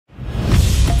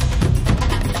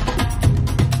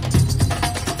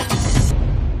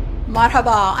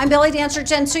Marhaba, I'm belly dancer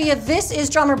Jensuya. This is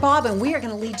drummer Bob, and we are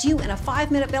going to lead you in a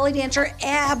 5-minute belly dancer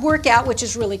ab workout, which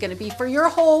is really going to be for your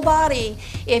whole body.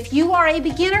 If you are a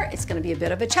beginner, it's going to be a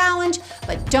bit of a challenge,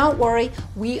 but don't worry,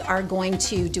 we are going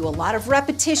to do a lot of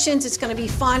repetitions. It's going to be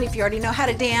fun. If you already know how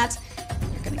to dance,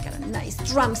 you're going to get a nice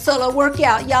drum solo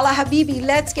workout. Yalla Habibi,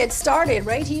 let's get started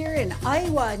right here in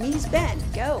Iowa. Knees bent,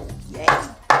 go, yay.